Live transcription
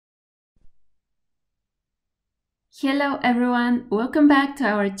Hello everyone, welcome back to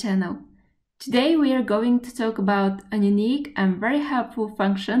our channel. Today we are going to talk about a unique and very helpful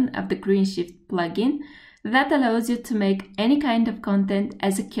function of the Greenshift plugin that allows you to make any kind of content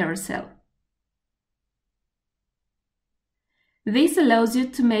as a carousel. This allows you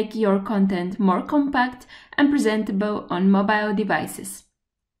to make your content more compact and presentable on mobile devices.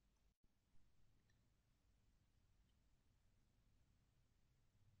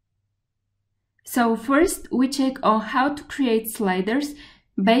 So first, we check on how to create sliders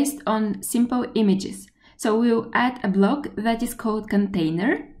based on simple images. So we'll add a block that is called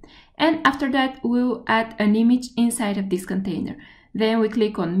container, and after that we'll add an image inside of this container. Then we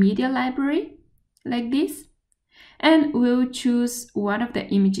click on media library like this, and we'll choose one of the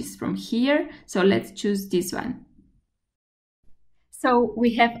images from here. So let's choose this one. So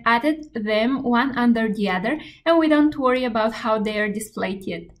we have added them one under the other, and we don't worry about how they are displayed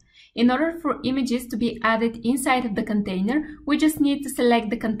yet. In order for images to be added inside of the container, we just need to select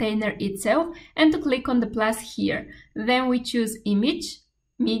the container itself and to click on the plus here. Then we choose Image,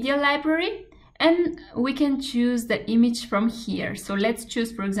 Media Library, and we can choose the image from here. So let's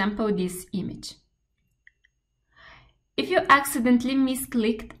choose, for example, this image. If you accidentally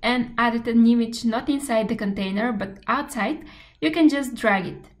misclicked and added an image not inside the container but outside, you can just drag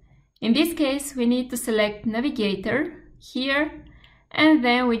it. In this case, we need to select Navigator here, and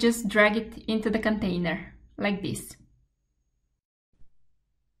then we just drag it into the container, like this.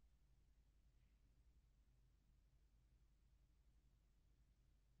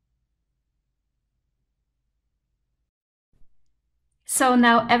 So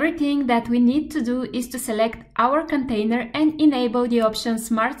now everything that we need to do is to select our container and enable the option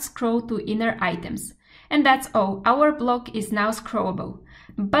Smart Scroll to Inner Items. And that's all, our block is now scrollable.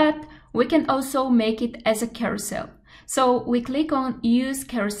 But we can also make it as a carousel. So we click on Use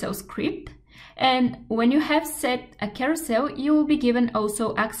Carousel Script, and when you have set a carousel, you will be given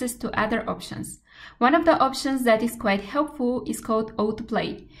also access to other options. One of the options that is quite helpful is called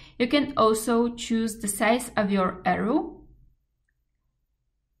Autoplay. You can also choose the size of your arrow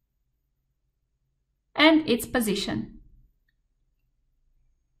and its position.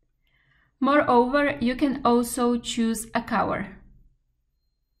 Moreover, you can also choose a color.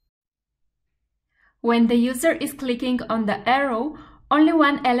 When the user is clicking on the arrow, only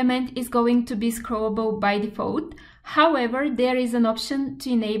one element is going to be scrollable by default. However, there is an option to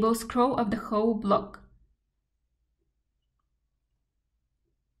enable scroll of the whole block.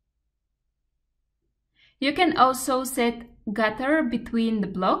 You can also set gutter between the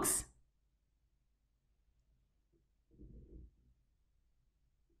blocks,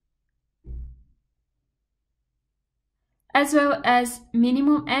 as well as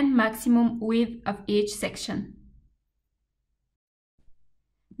minimum and maximum width of each section.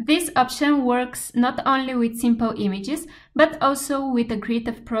 This option works not only with simple images, but also with a grid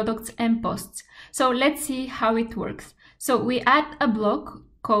of products and posts. So let's see how it works. So we add a block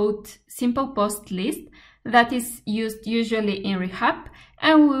called Simple Post List that is used usually in Rehab,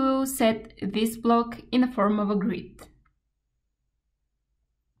 and we will set this block in the form of a grid.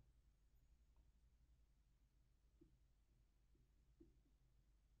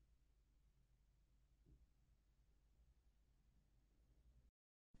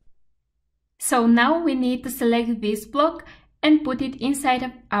 So now we need to select this block and put it inside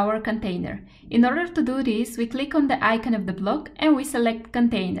of our container. In order to do this, we click on the icon of the block and we select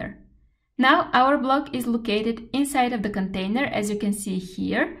Container. Now our block is located inside of the container, as you can see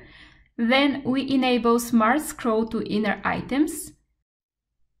here. Then we enable Smart Scroll to Inner Items.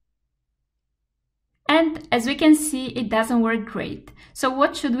 And as we can see, it doesn't work great. So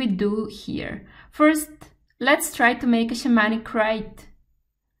what should we do here? First, let's try to make a shamanic rite.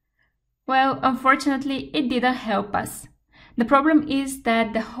 Well, unfortunately, it didn't help us. The problem is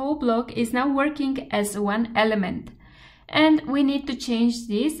that the whole block is now working as one element, and we need to change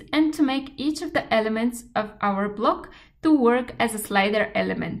this and to make each of the elements of our block to work as a slider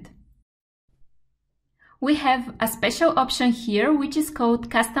element. We have a special option here, which is called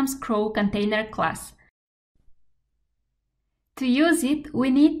Custom Scroll Container Class. To use it, we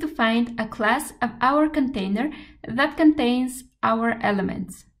need to find a class of our container that contains our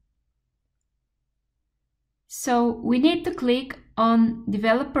elements. So we need to click on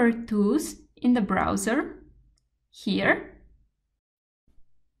Developer Tools in the browser, here.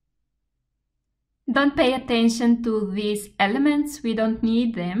 Don't pay attention to these elements, we don't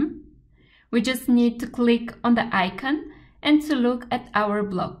need them. We just need to click on the icon and to look at our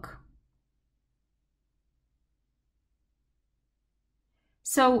block.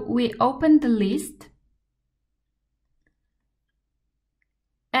 So we open the list.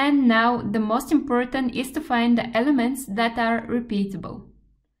 And now the most important is to find the elements that are repeatable.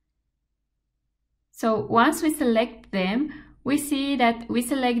 So once we select them, we see that we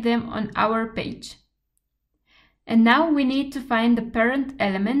select them on our page. And now we need to find the parent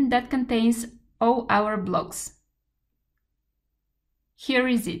element that contains all our blocks. Here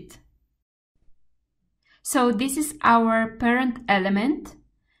is it. So this is our parent element.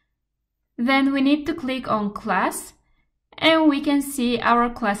 Then we need to click on class and we can see our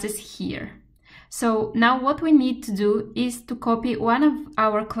classes here. So now what we need to do is to copy one of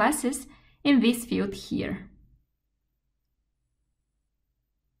our classes in this field here.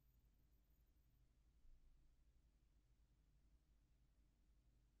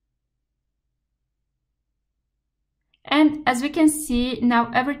 And as we can see,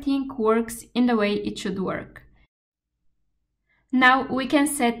 now everything works in the way it should work. Now we can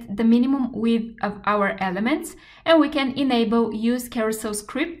set the minimum width of our elements and we can enable use carousel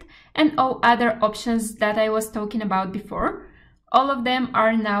script and all other options that I was talking about before. All of them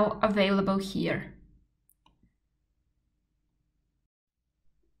are now available here.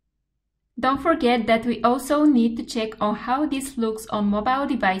 Don't forget that we also need to check on how this looks on mobile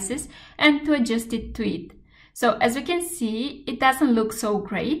devices and to adjust it to it. So as you can see, it doesn't look so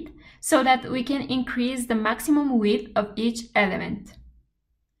great, so that we can increase the maximum width of each element.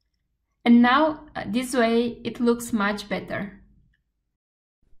 And now this way it looks much better.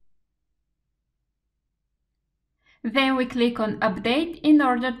 Then we click on Update in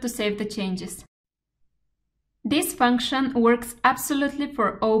order to save the changes. This function works absolutely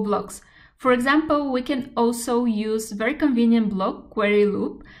for all blocks. For example, we can also use very convenient block query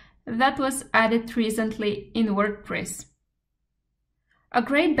loop that was added recently in WordPress. A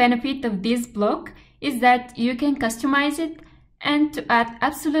great benefit of this block is that you can customize it and to add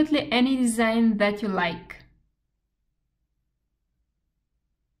absolutely any design that you like.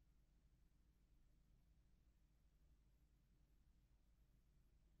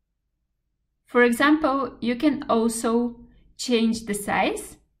 For example, you can also change the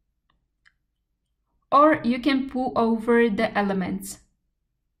size, or you can pull over the elements.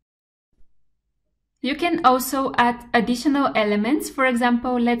 You can also add additional elements. For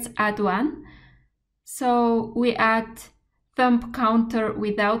example, let's add one. So we add thumb counter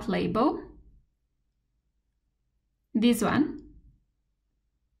without label. This one.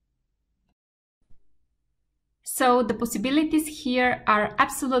 So the possibilities here are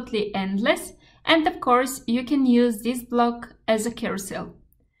absolutely endless. And of course, you can use this block as a carousel.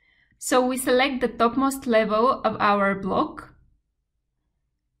 So we select the topmost level of our block.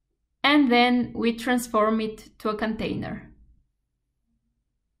 And then we transform it to a container.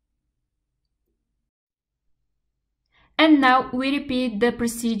 And now we repeat the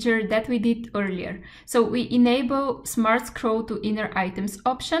procedure that we did earlier. So we enable Smart Scroll to Inner Items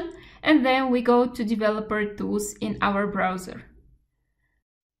option, and then we go to Developer Tools in our browser.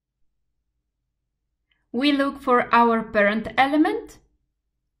 We look for our parent element.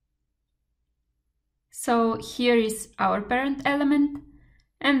 So here is our parent element.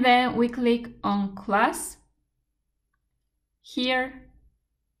 And then we click on class here.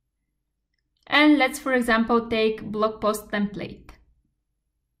 And let's, for example, take blog post template.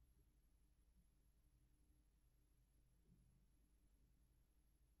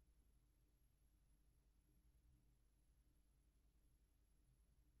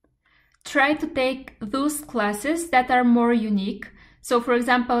 Try to take those classes that are more unique. So for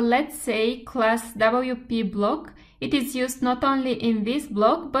example, let's say class WP blog. It is used not only in this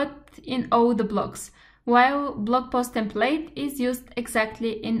blog, but in all the blogs, while blog post template is used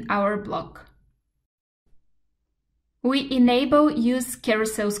exactly in our blog. We enable use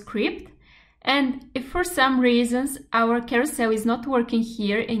carousel script, and if for some reasons our carousel is not working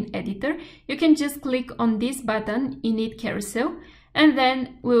here in editor, you can just click on this button, Init Carousel, and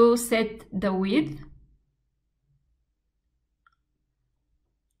then we will set the width.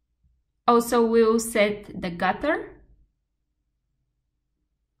 Also, we will set the gutter.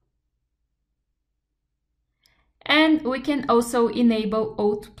 And we can also enable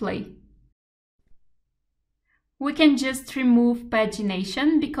autoplay. We can just remove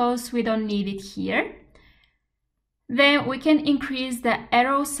pagination because we don't need it here. Then we can increase the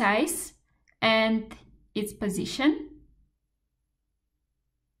arrow size and its position.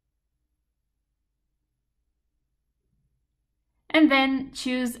 And then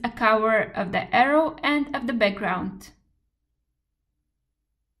choose a color of the arrow and of the background.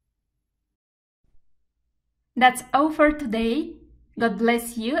 That's all for today. God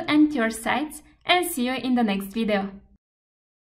bless you and your sites, and see you in the next video.